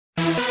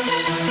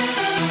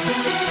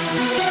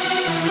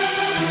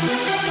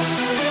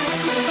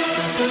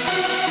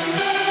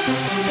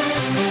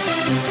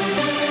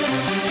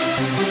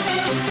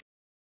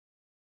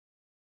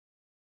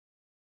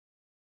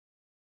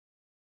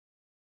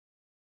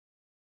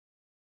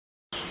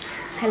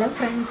Hello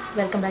friends,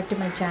 welcome back to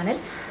my channel.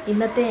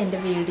 ഇന്നത്തെ എൻ്റെ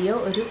video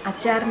ഒരു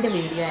അച്ചാറിൻ്റെ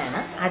വീഡിയോയാണ്.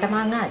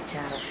 അടമാങ്ങ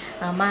അച്ചാർ.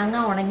 മാങ്ങ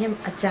ഉണങ്ങിയ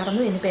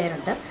അച്ചാറെന്നും ഇതിന്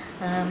പേരുണ്ട്.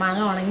 മാങ്ങ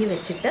ഉണങ്ങി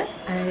വെച്ചിട്ട്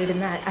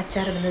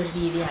അച്ചാറിടുന്ന ഒരു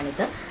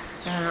രീതിയാണിത്.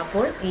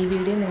 അപ്പോൾ ഈ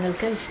വീഡിയോ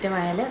നിങ്ങൾക്ക്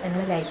ഇഷ്ടമായാൽ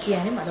നിങ്ങൾ ലൈക്ക്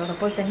ചെയ്യാനും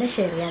അതോടൊപ്പം തന്നെ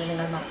ഷെയർ ചെയ്യാനും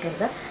നിങ്ങൾ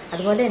മറക്കരുത്.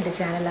 അതുപോലെ എൻ്റെ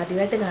ചാനൽ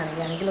ആദ്യമായിട്ട്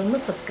കാണുകയാണെങ്കിൽ ഒന്ന്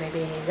സബ്സ്ക്രൈബ്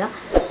ചെയ്യുക.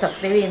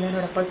 സബ്സ്ക്രൈബ്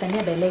ചെയ്യുന്നതിനോടൊപ്പം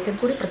തന്നെ ബെല്ലൈക്കൺ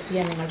കൂടി പ്രസ്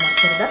ചെയ്യാൻ നിങ്ങൾ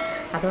മറക്കരുത്.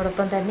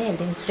 അതോടൊപ്പം തന്നെ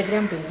എൻ്റെ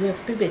ഇൻസ്റ്റഗ്രാം പേജും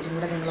FB പേജും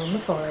കൂടെ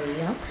നിങ്ങളൊന്ന് ഫോളോ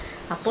ചെയ്യണം.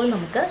 അപ്പോൾ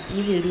നമുക്ക്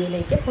ഈ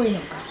വീഡിയോയിലേക്ക് പോയി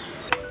നോക്കാം.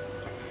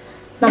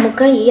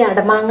 നമുക്ക് ഈ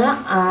അടമാങ്ങ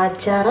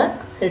അച്ചാർ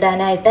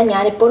ഇടാനായിട്ട്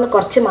ഞാനിപ്പോൾ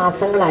കുറച്ച്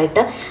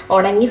മാസങ്ങളായിട്ട്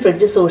ഉണങ്ങി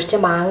ഫ്രിഡ്ജിൽ സൂക്ഷിച്ച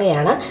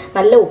മാങ്ങയാണ്.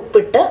 നല്ല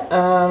ഉപ്പിട്ട്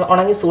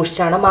ഉണങ്ങി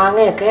സൂക്ഷിച്ചാണ്.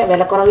 മാങ്ങയൊക്കെ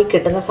വിലക്കുറവിൽ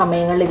കിട്ടുന്ന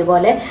സമയങ്ങളിൽ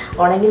ഇതുപോലെ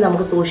ഉണങ്ങി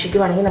നമുക്ക്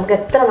സൂക്ഷിക്കുകയാണെങ്കിൽ നമുക്ക്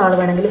എത്ര നാൾ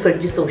വേണമെങ്കിലും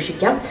ഫ്രിഡ്ജിൽ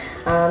സൂക്ഷിക്കാം.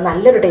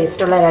 നല്ലൊരു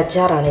ടേസ്റ്റുള്ള ഒരു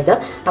അച്ചാറാണിത്.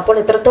 അപ്പോൾ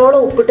എത്രത്തോളം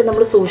ഉപ്പിട്ട്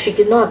നമ്മൾ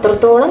സൂക്ഷിക്കുന്നു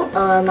അത്രത്തോളം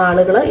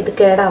നാളുകൾ ഇത്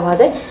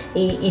കേടാവാതെ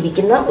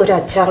ഇരിക്കുന്ന ഒരു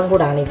അച്ചാറും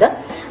കൂടാണിത്.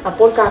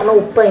 അപ്പോൾ കാരണം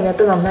ഉപ്പ്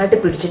അതിനകത്ത് നന്നായിട്ട്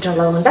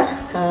പിടിച്ചിട്ടുള്ളതുകൊണ്ട്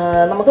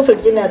നമുക്ക്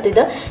ഫ്രിഡ്ജിനകത്ത്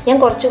ഇത് ഞാൻ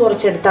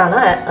കുറച്ചെടുത്താണ്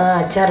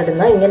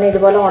അച്ചാറിടുന്നത്. ഇങ്ങനെ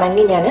ഇതുപോലെ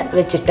ഉണങ്ങി ഞാൻ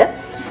വെച്ചിട്ട്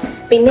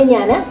പിന്നെ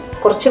ഞാൻ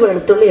കുറച്ച്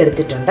വെളുത്തുള്ളി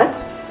എടുത്തിട്ടുണ്ട്.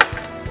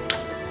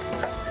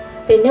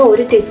 പിന്നെ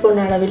 1 ടീസ്പൂൺ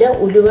അളവിൽ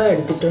ഉലുവ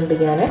എടുത്തിട്ടുണ്ട്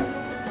ഞാൻ.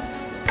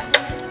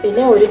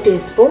 പിന്നെ 1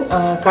 ടീസ്പൂൺ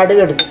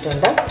കടുക്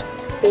എടുത്തിട്ടുണ്ട്.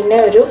 പിന്നെ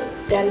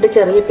 2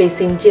 ചെറിയ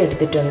പീസ് ഇഞ്ചി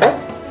എടുത്തിട്ടുണ്ട്.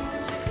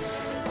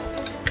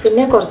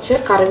 പിന്നെ കുറച്ച്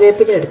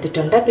കറിവേപ്പില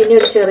എടുത്തിട്ടുണ്ട്. പിന്നെ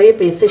ഒരു ചെറിയ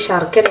പീസ്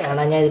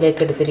ശർക്കരയാണ് ഞാൻ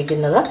ഇതിലേക്ക്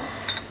എടുത്തിരിക്കുന്നത്.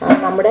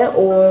 നമ്മുടെ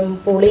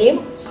പുളിയും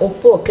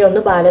ഉപ്പും ഒക്കെ ഒന്ന്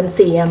ബാലൻസ്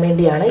ചെയ്യാൻ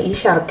വേണ്ടിയാണ് ഈ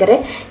ശർക്കര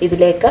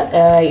ഇതിലേക്ക്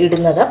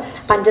ഇടുന്നത്.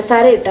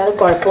 പഞ്ചസാര ഇട്ടാൽ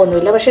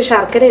കുഴപ്പമൊന്നുമില്ല, പക്ഷേ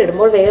ശർക്കര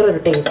ഇടുമ്പോൾ വേറൊരു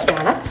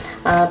ടേസ്റ്റാണ്.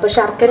 അപ്പോൾ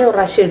ശർക്കര ഒരു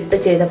പ്രാവശ്യം ഇട്ട്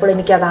ചെയ്തപ്പോൾ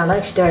എനിക്കതാണ്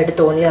ഇഷ്ടമായിട്ട്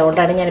തോന്നിയത്.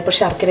 അതുകൊണ്ടാണ് ഞാനിപ്പോൾ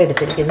ശർക്കര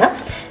എടുത്തിരിക്കുന്നത്.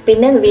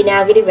 പിന്നെ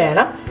വിനാഗിരി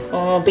വേണം.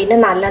 പിന്നെ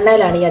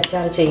നല്ലെണ്ണയിലാണ് ഈ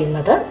അച്ചാർ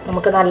ചെയ്യുന്നത്.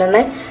 നമുക്ക് നല്ലെണ്ണ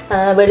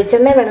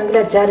വെളിച്ചെണ്ണ വേണമെങ്കിൽ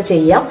അച്ചാർ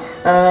ചെയ്യാം.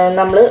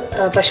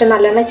 പക്ഷേ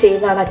നല്ലെണ്ണ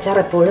ചെയ്യുന്നതാണ് അച്ചാർ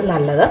എപ്പോഴും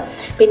നല്ലത്.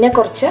 പിന്നെ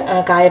കുറച്ച്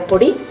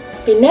കായപ്പൊടി,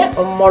 പിന്നെ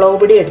മുളക്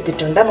പൊടി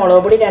എടുത്തിട്ടുണ്ട്. മുളക്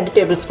പൊടി 2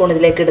 ടേബിൾ സ്പൂൺ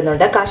ഇതിലേക്ക്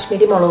ഇടുന്നുണ്ട്.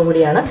 കാശ്മീരി മുളക്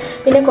പൊടിയാണ്.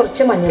 പിന്നെ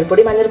കുറച്ച്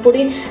മഞ്ഞൾപ്പൊടി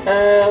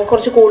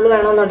കുറച്ച് കൂടുതൽ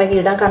വേണമെന്നുണ്ടെങ്കിൽ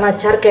ഇടാം, കാരണം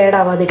അച്ചാർ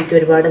കേടാവാതിരിക്കും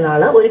ഒരുപാട്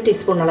നാൾ. 1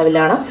 ടീസ്പൂൺ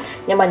അളവിലാണ്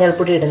ഞാൻ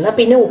മഞ്ഞൾപ്പൊടി ഇടുന്നത്.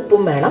 പിന്നെ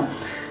ഉപ്പും വേണം.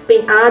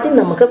 പിന്നെ ആദ്യം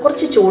നമുക്ക്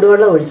കുറച്ച്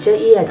ചൂടുവെള്ളം ഒഴിച്ച്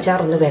ഈ അച്ചാർ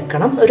ഒന്ന്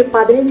വെക്കണം. ഒരു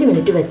 15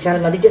 മിനിറ്റ് വെച്ചാൽ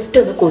മതി. ജസ്റ്റ്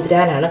ഒന്ന്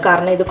കുതിരാനാണ്,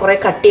 കാരണം ഇത് കുറേ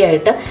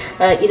കട്ടിയായിട്ട്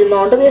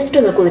ഇരുന്നുകൊണ്ട് ജസ്റ്റ്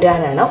ഒന്ന്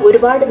കുതിരാനാണ്.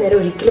 ഒരുപാട് നേരം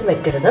ഒരിക്കലും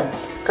വെക്കരുത്,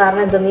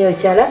 കാരണം എന്തെന്ന്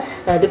ചോദിച്ചാൽ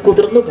ഇത്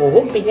കുതിർന്നു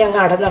പോകും, പിന്നെ അങ്ങ്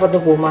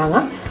അടനിറന്ന് പോകും മാങ്ങ.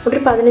 ഒരു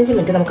 15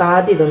 മിനിറ്റ് നമുക്ക്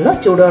ആദ്യം ഇതൊന്ന്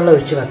ചൂടുവെള്ളം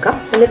ഒഴിച്ച് വെക്കാം.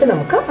 എന്നിട്ട്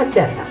നമുക്ക്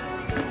അച്ചാറിടാം.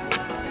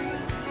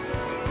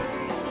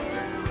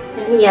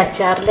 ഈ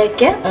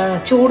അച്ചാറിലേക്ക്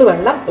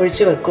ചൂടുവെള്ളം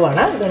ഒഴിച്ച്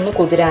വെക്കുവാണ് ഇതൊന്ന്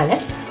കുതിരാൻ.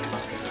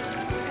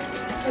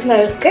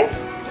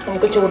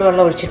 നമുക്ക്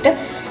ചൂടുവെള്ളം ഒഴിച്ചിട്ട്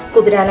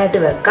കുതിരാനായിട്ട്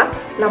വെക്കാം.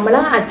 നമ്മൾ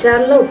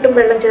അച്ചാറിൽ ഒട്ടും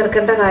വെള്ളം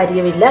ചേർക്കേണ്ട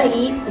കാര്യമില്ല.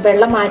 ഈ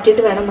വെള്ളം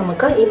മാറ്റിയിട്ട് വേണം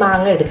നമുക്ക് ഈ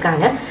മാങ്ങ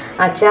എടുക്കാൻ.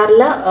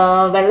 അച്ചാറിൽ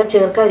വെള്ളം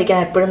ചേർക്കാതിരിക്കാൻ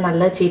എപ്പോഴും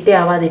നല്ല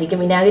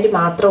ചീത്തയാവാതിരിക്കും. വിനാഗിരി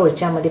മാത്രം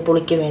ഒഴിച്ചാൽ മതി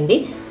പുളിക്ക് വേണ്ടി.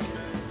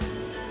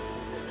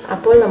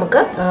 അപ്പോൾ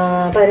നമുക്ക്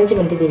 15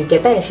 മിനിറ്റ്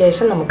തിരിക്കട്ടെ. അതിന്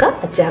ശേഷം നമുക്ക്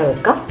അച്ചാർ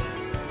വെക്കാം.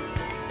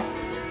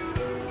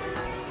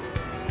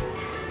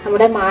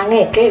 നമ്മുടെ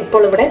മാങ്ങയൊക്കെ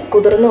ഇപ്പോൾ ഇവിടെ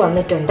കുതിർന്ന്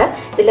വന്നിട്ടുണ്ട്.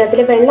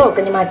 അതിലെ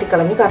വെള്ളമൊക്കെ ഞാൻ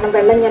മാറ്റിക്കളഞ്ഞു, കാരണം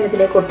വെള്ളം ഞാൻ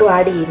ഇതിലേക്ക് ഒട്ടും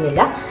ആഡ്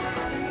ചെയ്യുന്നില്ല.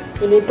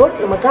 ഇനിയിപ്പോൾ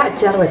നമുക്ക്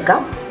അച്ചാർ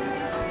വെക്കാം.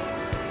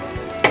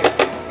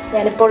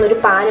 ഞാനിപ്പോൾ ഒരു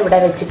പാൻ ഇവിടെ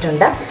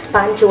വെച്ചിട്ടുണ്ട്.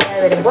 പാൻ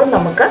ചൂടായി വരുമ്പോൾ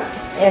നമുക്ക്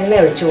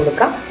എണ്ണ ഒഴിച്ചു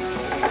കൊടുക്കാം.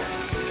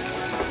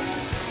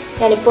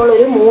 ഞാനിപ്പോൾ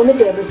ഒരു 3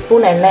 ടേബിൾ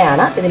സ്പൂൺ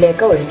എണ്ണയാണ്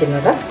ഇതിലേക്ക്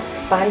ഒഴിക്കുന്നത്.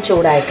 പാൻ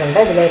ചൂടായിട്ടുണ്ട്,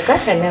 ഇതിലേക്ക്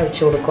എണ്ണ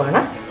ഒഴിച്ചു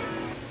കൊടുക്കുകയാണ്.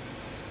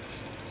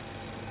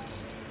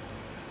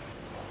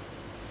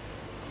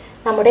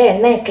 നമ്മുടെ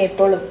എണ്ണയൊക്കെ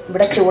ഇപ്പോൾ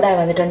ഇവിടെ ചൂടായി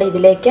വന്നിട്ടുണ്ട്.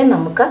 ഇതിലേക്ക്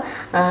നമുക്ക്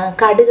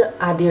കടുക്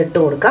ആദ്യം ഇട്ട്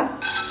കൊടുക്കാം.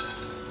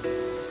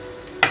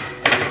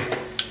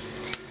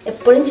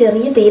 എപ്പോഴും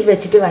ചെറിയ തീയിൽ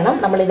വെച്ചിട്ട് വേണം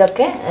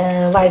നമ്മളിതൊക്കെ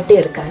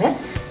വഴറ്റിയെടുക്കാൻ.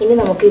 ഇനി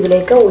നമുക്ക്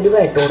ഇതിലേക്ക് ഉലുവ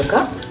ഇട്ട്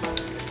കൊടുക്കാം.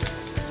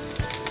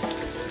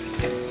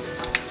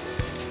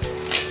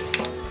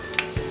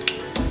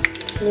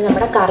 ഇനി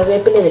നമ്മുടെ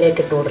കറിവേപ്പില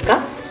ഇതിലേക്ക് ഇട്ട്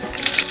കൊടുക്കാം.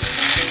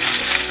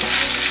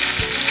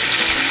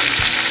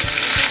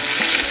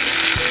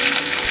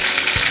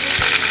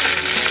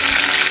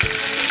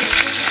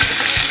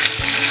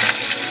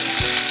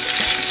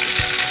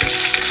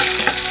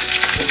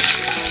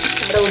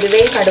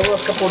 ഉലുവയും കടുകും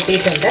ഒക്കെ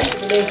പൊട്ടിയിട്ടുണ്ട്.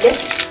 ഇതിലേക്ക്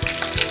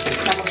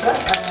നമുക്ക്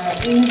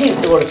ഇഞ്ചി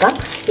ഇട്ട് കൊടുക്കാം.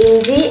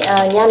 ഇഞ്ചി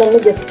ഞാനൊന്ന്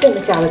ജസ്റ്റ്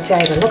ഒന്ന്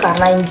ചതച്ചായിരുന്നു,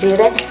 കാരണം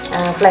ഇഞ്ചിയുടെ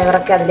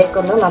ഫ്ലേവറൊക്കെ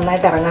അതിലേക്കൊന്ന്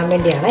നന്നായിട്ട് ഇറങ്ങാൻ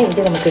വേണ്ടിയാണ്.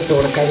 ഇഞ്ചി നമുക്ക് ഇട്ട്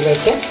കൊടുക്കാം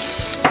ഇതിലേക്ക്.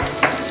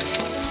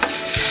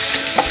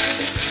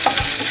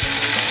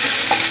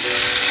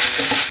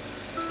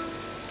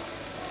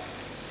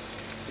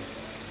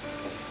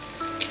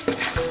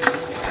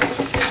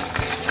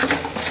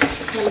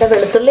 നമ്മുടെ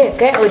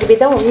വെളുത്തുള്ളിയൊക്കെ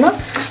ഒരുവിധം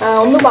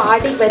ഒന്ന്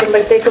വാടി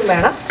വരുമ്പോഴത്തേക്കും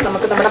വേണം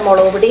നമുക്ക് നമ്മുടെ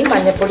മുളക് പൊടിയും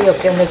മഞ്ഞൾപ്പൊടിയും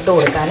ഒക്കെ ഒന്ന് ഇട്ട്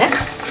കൊടുക്കാൻ.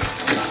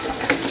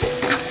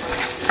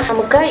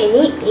 നമുക്ക്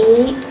ഇനി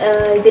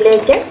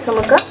ഇതിലേക്ക്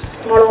നമുക്ക്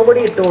മുളക്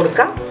പൊടി ഇട്ട്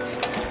കൊടുക്കാം.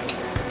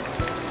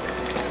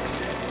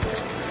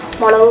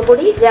 മുളക്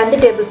പൊടി 2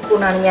 ടേബിൾ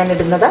സ്പൂണാണ് ഞാൻ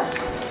ഇടുന്നത്.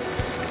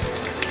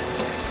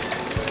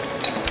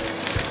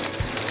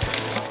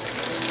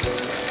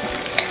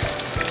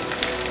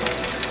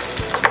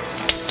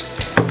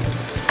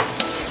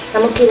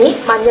 നമുക്കിനി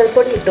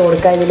മഞ്ഞൾപ്പൊടി ഇട്ട്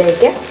കൊടുക്കാം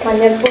ഇതിലേക്ക്.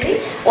 മഞ്ഞൾപ്പൊടി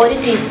 1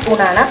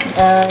 ടീസ്പൂണാണ്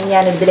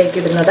ഞാൻ ഇതിലേക്ക്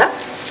ഇടുന്നത്.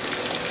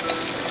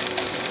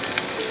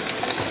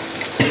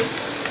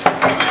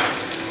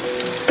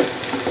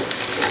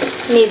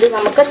 ഇനി ഇത്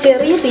നമുക്ക്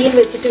ചെറിയ തീയിൽ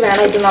വെച്ചിട്ട്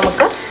വേണം ഇത്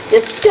നമുക്ക്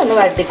ജസ്റ്റ് ഒന്ന്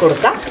വഴറ്റി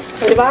കൊടുക്കാം.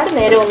 ഒരുപാട്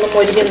നേരം ഒന്നും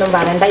മൊരിഞ്ഞൊന്നും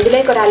വരണ്ട.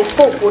 ഇതിലേക്ക്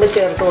ഒരല്പം ഉപ്പ് കൂടി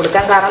ചേർത്ത്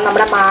കൊടുക്കാം. കാരണം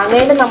നമ്മുടെ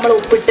മാങ്ങയിൽ നമ്മൾ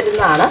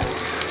ഉപ്പിട്ടിരുന്നതാണ്.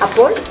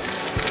 അപ്പോൾ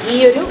ഈ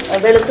ഒരു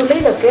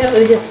വെളുത്തുള്ളിയിലൊക്കെ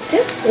ഒരു ജസ്റ്റ്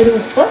ഒരു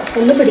ഉപ്പ്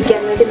ഒന്ന്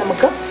പിടിക്കാൻ വേണ്ടി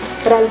നമുക്ക്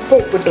ഒരല്പം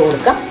ഉപ്പിട്ട്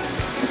കൊടുക്കാം.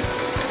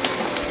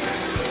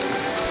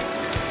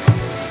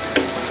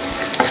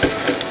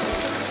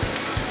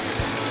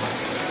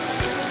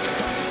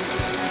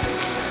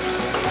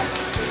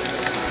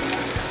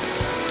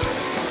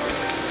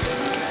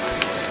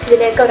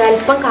 ഇതിലേക്ക്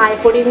ഒരല്പം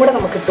കായപ്പൊടിയും കൂടെ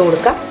നമുക്ക് ഇട്ട്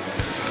കൊടുക്കാം.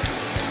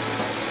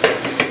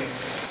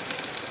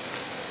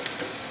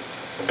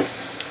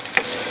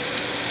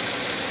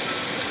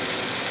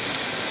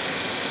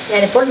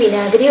 ഞാനിപ്പോൾ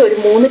വിനാഗിരി ഒരു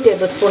 3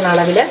 ടേബിൾ സ്പൂൺ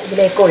അളവിൽ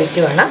ഇതിലേക്ക്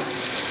ഒഴിക്കുകയാണ്.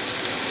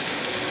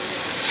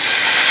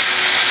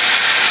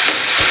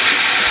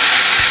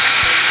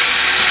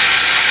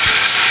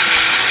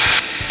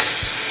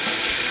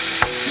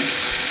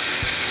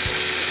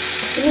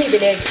 ഇനി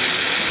ഇതിലേക്ക്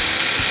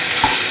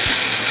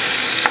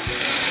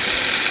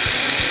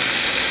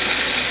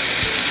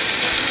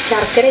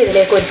ശർക്കര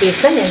ഇതിലേക്ക് 1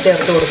 പീസ് ഞാൻ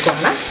ചേർത്ത്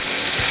കൊടുക്കുകയാണ്.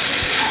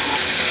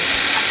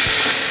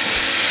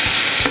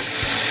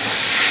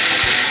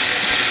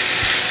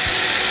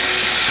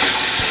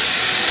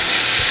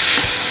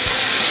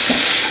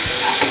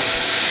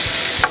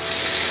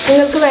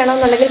 നിങ്ങൾക്ക്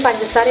വേണമെന്നുണ്ടെങ്കിൽ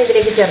പഞ്ചസാര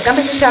ഇതിലേക്ക് ചേർക്കാം.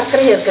 പക്ഷേ ശർക്കര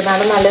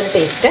ചേർക്കുന്നതാണ് നല്ലൊരു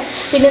ടേസ്റ്റ്.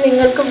 പിന്നെ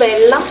നിങ്ങൾക്ക്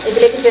വെള്ളം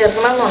ഇതിലേക്ക്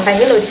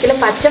ചേർക്കണമെന്നുണ്ടെങ്കിൽ ഒരിക്കലും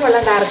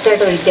പച്ചവെള്ളം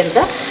ഡയറക്റ്റായിട്ട്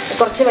ഒഴിക്കരുത്.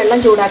 കുറച്ച് വെള്ളം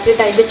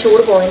ചൂടാക്കിയിട്ട് അതിൻ്റെ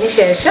ചൂട് പോയതിന്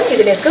ശേഷം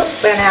ഇതിലേക്ക്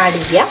വേണേൽ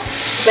ആഡ് ചെയ്യുക.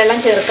 വെള്ളം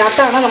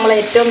ചേർക്കാത്തതാണ് നമ്മൾ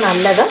ഏറ്റവും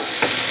നല്ലത്.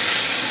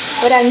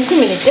 ഒരു 5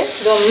 മിനിറ്റ്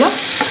ഇതൊന്ന്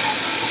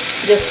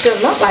ജസ്റ്റ്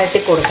ഒന്ന്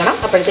വഴറ്റി കൊടുക്കണം.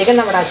 അപ്പോഴത്തേക്കും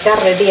നമ്മുടെ അച്ചാർ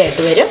റെഡി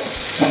ആയിട്ട് വരും.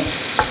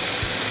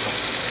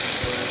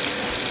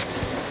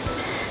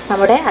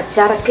 നമ്മുടെ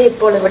അച്ചാറൊക്കെ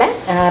ഇപ്പോൾ ഇവിടെ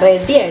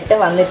റെഡി ആയിട്ട്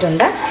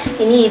വന്നിട്ടുണ്ട്.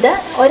 ഇനി ഇത്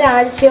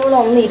ഒരാഴ്ചയോളം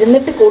ഒന്ന്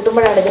ഇരുന്നിട്ട്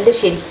കൂട്ടുമ്പോഴാണ് ഇതിൻ്റെ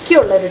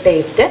ശരിക്കുള്ളൊരു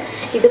ടേസ്റ്റ്.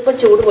 ഇതിപ്പോൾ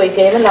ചൂട് പോയി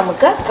കഴിയുമ്പോൾ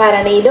നമുക്ക്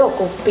ഭരണിയിലോ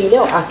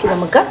കുപ്പിയിലോ ആക്കി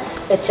നമുക്ക്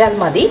വെച്ചാൽ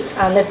മതി.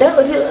 എന്നിട്ട്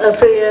ഒരു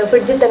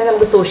ഫ്രിഡ്ജിൽ തന്നെ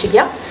നമുക്ക്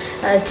സൂക്ഷിക്കാം.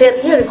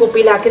 ചെറിയൊരു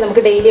കുപ്പിയിലാക്കി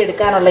നമുക്ക് ഡെയിലി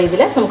എടുക്കാനുള്ള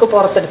ഇതിൽ നമുക്ക്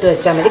പുറത്തെടുത്ത്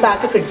വെച്ചാൽ മതി.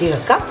 ബാക്കി ഫ്രിഡ്ജിൽ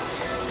വെക്കാം.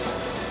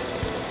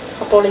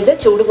 അപ്പോൾ ഇത്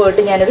ചൂട്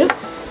പോയിട്ട് ഞാനൊരു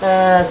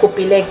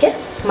കുപ്പിയിലേക്ക്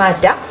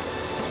മാറ്റാം.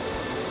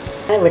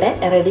 ഇവിടെ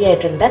റെഡി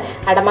ആയിട്ടുണ്ട്.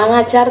 അടമാങ്ങ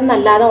അച്ചാർ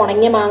എന്നല്ലാതെ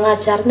ഉണങ്ങിയ മാങ്ങ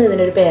അച്ചാർ എന്ന്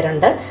ഇതിനൊരു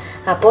പേരുണ്ട്.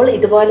 അപ്പോൾ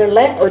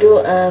ഇതുപോലുള്ള ഒരു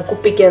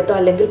കുപ്പിക്കകത്തോ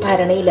അല്ലെങ്കിൽ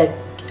ഭരണിയിൽ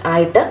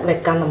ആയിട്ട്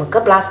വെക്കാം. നമുക്ക്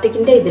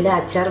പ്ലാസ്റ്റിക്കിൻ്റെ ഇതിൽ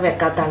അച്ചാർ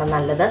വെക്കാത്തതാണ്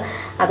നല്ലത്.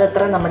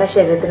 അതത്ര നമ്മുടെ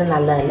ശരീരത്തിന്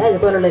നല്ലതല്ല.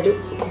 ഇതുപോലുള്ളൊരു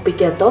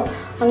കുപ്പിക്കകത്തോ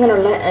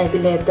അങ്ങനെയുള്ള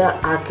ഇതിലേക്ക്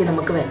ആക്കി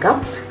നമുക്ക് വെക്കാം.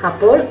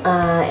 അപ്പോൾ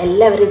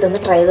എല്ലാവരും ഇതൊന്ന്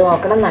ട്രൈ ചെയ്ത്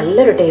നോക്കണം.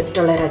 നല്ലൊരു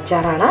ടേസ്റ്റുള്ളൊരു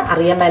അച്ചാറാണ്.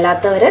 അറിയാൻ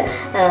മേലാത്തവർ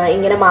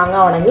ഇങ്ങനെ മാങ്ങ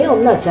ഉണങ്ങി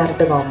ഒന്ന്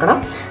അച്ചാറിട്ട് നോക്കണം.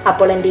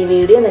 അപ്പോൾ എൻ്റെ ഈ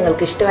വീഡിയോ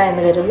നിങ്ങൾക്ക്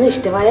ഇഷ്ടമായെന്ന് കരുതുന്നു.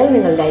 ഇഷ്ടമായാൽ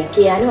നിങ്ങൾ ലൈക്ക്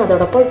ചെയ്യാനും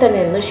അതോടൊപ്പം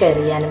തന്നെ ഒന്ന് ഷെയർ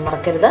ചെയ്യാനും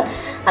മറക്കരുത്.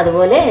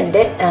 അതുപോലെ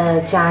എൻ്റെ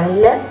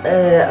ചാനലിൽ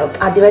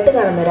ആദ്യമായിട്ട്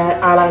കാണുന്ന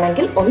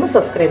ഒരാളാണെങ്കിൽ ഒന്ന്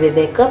സബ്സ്ക്രൈബ്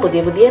ചെയ്തേക്കുക.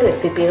 പുതിയ പുതിയ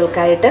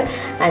റെസിപ്പികൾക്കായിട്ട്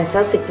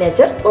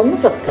അൻസാസിഗ്നേച്ചർ ഒന്ന്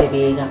സബ്സ്ക്രൈബ്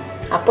ചെയ്യുക.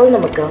 അപ്പോൾ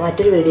നമുക്ക്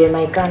മറ്റൊരു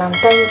വീഡിയോയുമായി കാണാം.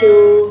 Thank you.